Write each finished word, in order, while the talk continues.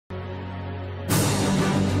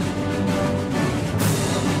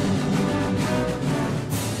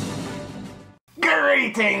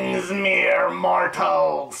Greetings, mere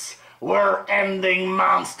mortals. We're ending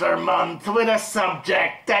Monster Month with a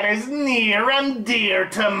subject that is near and dear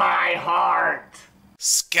to my heart.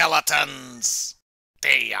 Skeletons.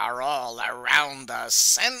 They are all around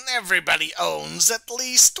us, and everybody owns at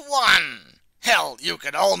least one. Hell, you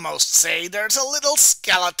could almost say there's a little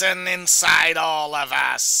skeleton inside all of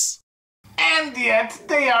us. And yet,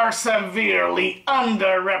 they are severely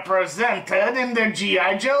underrepresented in the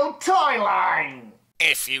G.I.Joe toy line.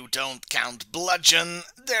 If you don't count Bludgeon,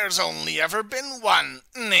 there's only ever been one,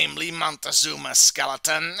 namely Montezuma's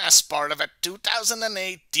skeleton, as part of a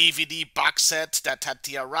 2008 DVD box set that had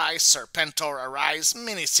the Arise Serpentor Arise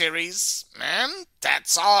miniseries, and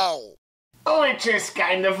that's all. Which is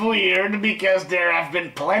kind of weird because there have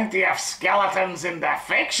been plenty of skeletons in the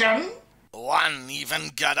fiction. One even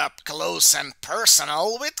got up close and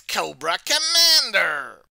personal with Cobra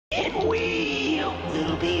Commander. And we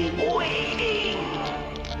will be waiting.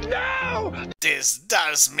 No! This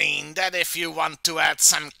does mean that if you want to add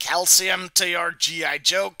some calcium to your G.I.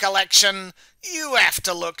 Joe collection, you have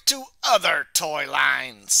to look to other toy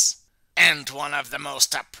lines. And one of the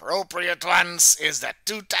most appropriate ones is the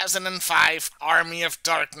 2005 Army of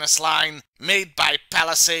Darkness line made by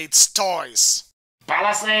Palisades Toys.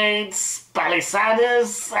 Palisades?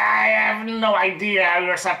 Palisades? I have no idea how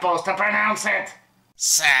you're supposed to pronounce it.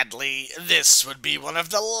 Sadly, this would be one of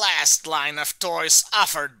the last line of toys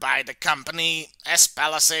offered by the company, as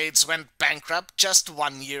Palisades went bankrupt just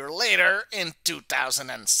 1 year later in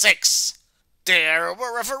 2006. There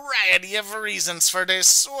were a variety of reasons for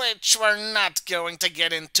this, which we're not going to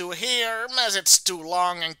get into here, as it's too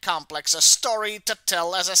long and complex a story to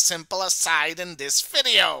tell as a simple aside in this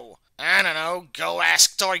video. I don't know, go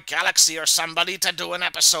ask Toy Galaxy or somebody to do an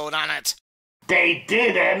episode on it. They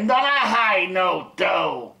did end on a high note,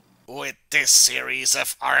 though. With this series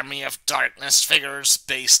of Army of Darkness figures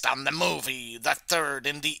based on the movie, the third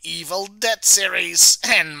in the Evil Dead series,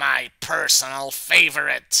 and my personal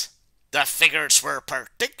favorite. The figures we're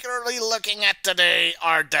particularly looking at today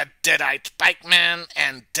are the Deadite Pikeman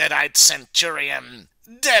and Deadite Centurion.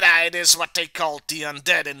 Deadite is what they called the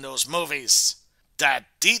undead in those movies. The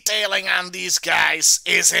detailing on these guys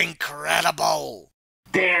is incredible.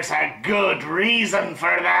 There's a good reason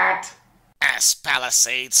for that. As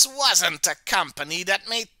Palisades wasn't a company that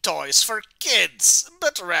made toys for kids,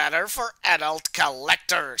 but rather for adult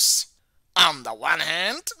collectors. On the one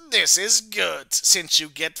hand, this is good, since you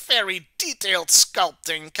get very detailed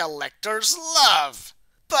sculpting collectors love.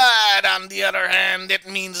 But on the other hand, it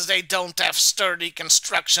means they don't have sturdy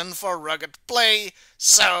construction for rugged play,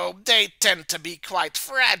 so they tend to be quite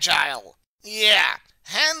fragile. Yeah,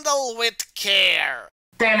 handle with care.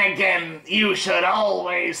 Then again, you should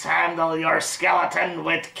always handle your skeleton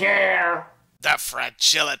with care. The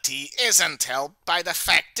fragility isn't helped by the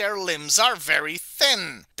fact their limbs are very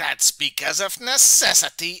thin. That's because of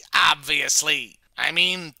necessity, obviously. I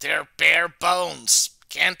mean, they're bare bones.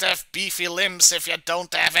 Can't have beefy limbs if you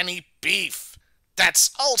don't have any beef.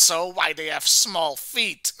 That's also why they have small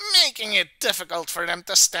feet, making it difficult for them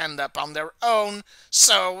to stand up on their own,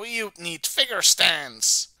 so you'd need figure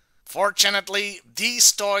stands. Fortunately,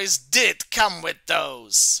 these toys did come with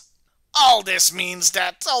those. All this means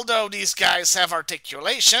that although these guys have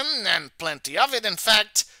articulation, and plenty of it in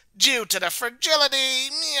fact, due to the fragility,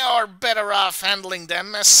 you're better off handling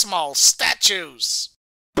them as small statues.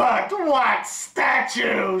 But what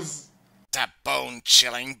statues? The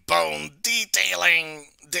bone-chilling bone detailing,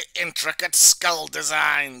 the intricate skull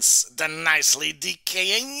designs, the nicely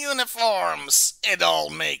decaying uniforms, it all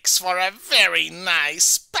makes for a very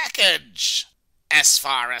nice package. As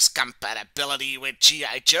far as compatibility with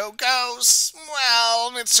G.I. Joe goes,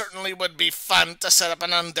 well, it certainly would be fun to set up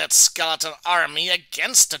an undead skeleton army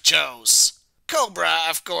against the Joes. Cobra,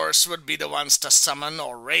 of course, would be the ones to summon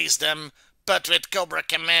or raise them, but with Cobra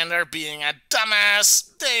Commander being a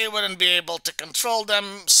dumbass, they wouldn't be able to control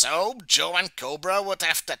them, so Joe and Cobra would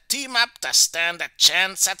have to team up to stand a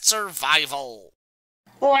chance at survival.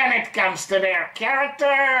 When it comes to their character,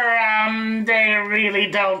 they really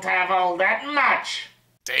don't have all that much.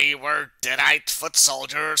 They were Deadite foot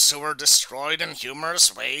soldiers who were destroyed in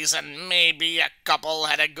humorous ways, and maybe a couple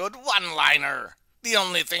had a good one-liner. The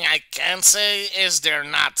only thing I can say is they're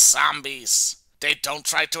not zombies. They don't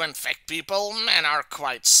try to infect people and are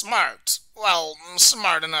quite smart. Well,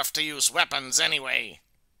 smart enough to use weapons anyway.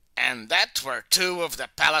 And that were two of the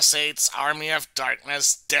Palisades Army of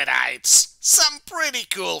Darkness Deadites. Some pretty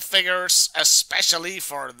cool figures, especially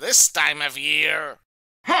for this time of year.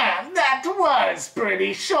 That was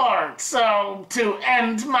pretty short, so to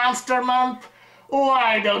end Monster Month,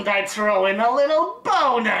 why don't I throw in a little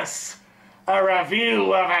bonus? A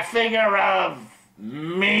review of a figure of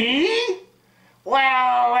me?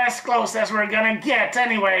 Well, as close as we're gonna get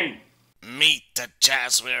anyway. Meet the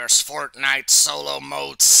Jazzwares Fortnite Solo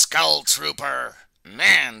Mode Skull Trooper.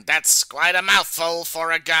 Man, that's quite a mouthful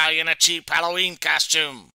for a guy in a cheap Halloween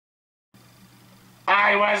costume.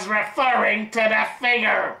 I was referring to the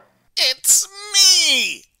figure. It's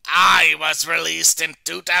me! I was released in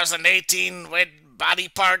 2018 with body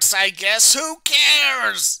parts, I guess. Who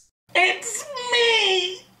cares? It's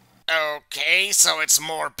me! Okay, so it's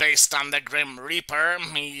more based on the Grim Reaper.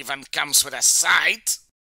 He even comes with a sight.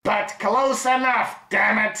 But close enough,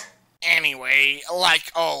 damn it! Anyway, like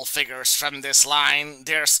all figures from this line,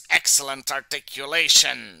 there's excellent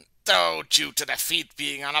articulation. Though, due to the feet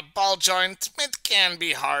being on a ball joint, it can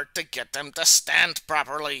be hard to get them to stand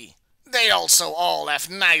properly. They also all have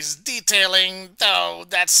nice detailing, though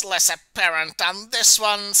that's less apparent on this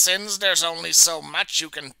one since there's only so much you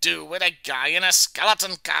can do with a guy in a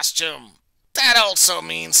skeleton costume. That also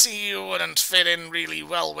means you wouldn't fit in really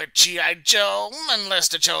well with G.I. Joe unless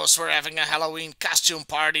the Joes were having a Halloween costume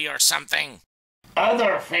party or something.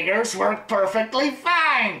 Other figures work perfectly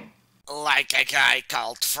fine. Like a guy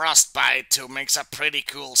called Frostbite who makes a pretty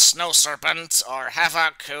cool snow serpent, or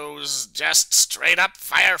Havoc who's just straight up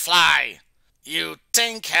Firefly. You'd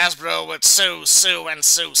think Hasbro would sue and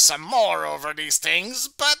sue some more over these things,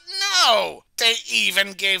 but no! They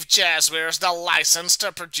even gave Jazzwares the license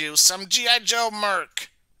to produce some G.I. Joe merc.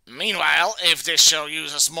 Meanwhile, if this show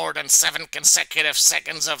uses more than 7 consecutive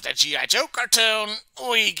seconds of the G.I. Joe cartoon,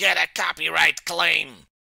 we get a copyright claim.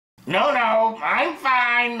 No, I'm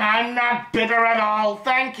fine. I'm not bitter at all,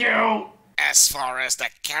 thank you. As far as the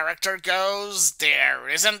character goes, there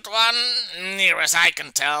isn't one. Near as I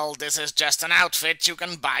can tell, this is just an outfit you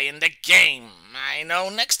can buy in the game. I know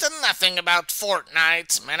next to nothing about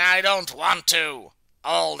Fortnite, and I don't want to.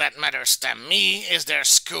 All that matters to me is their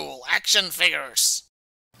school action figures.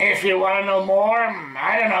 If you want to know more,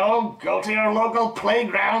 I don't know, go to your local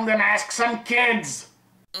playground and ask some kids.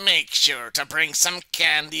 Make sure to bring some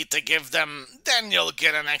candy to give them, then you'll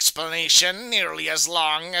get an explanation nearly as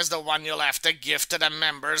long as the one you'll have to give to the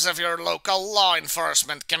members of your local law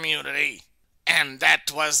enforcement community. And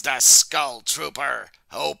that was the Skull Trooper.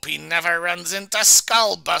 Hope he never runs into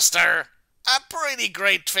Skullbuster. A pretty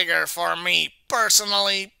great figure for me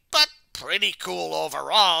personally, but pretty cool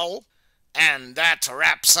overall. And that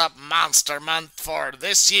wraps up Monster Month for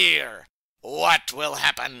this year. What will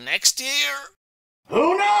happen next year?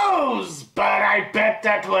 Who knows? But I bet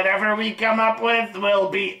that whatever we come up with will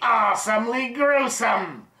be awesomely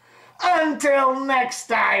gruesome. Until next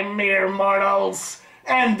time, mere mortals.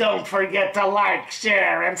 And don't forget to like,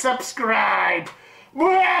 share, and subscribe.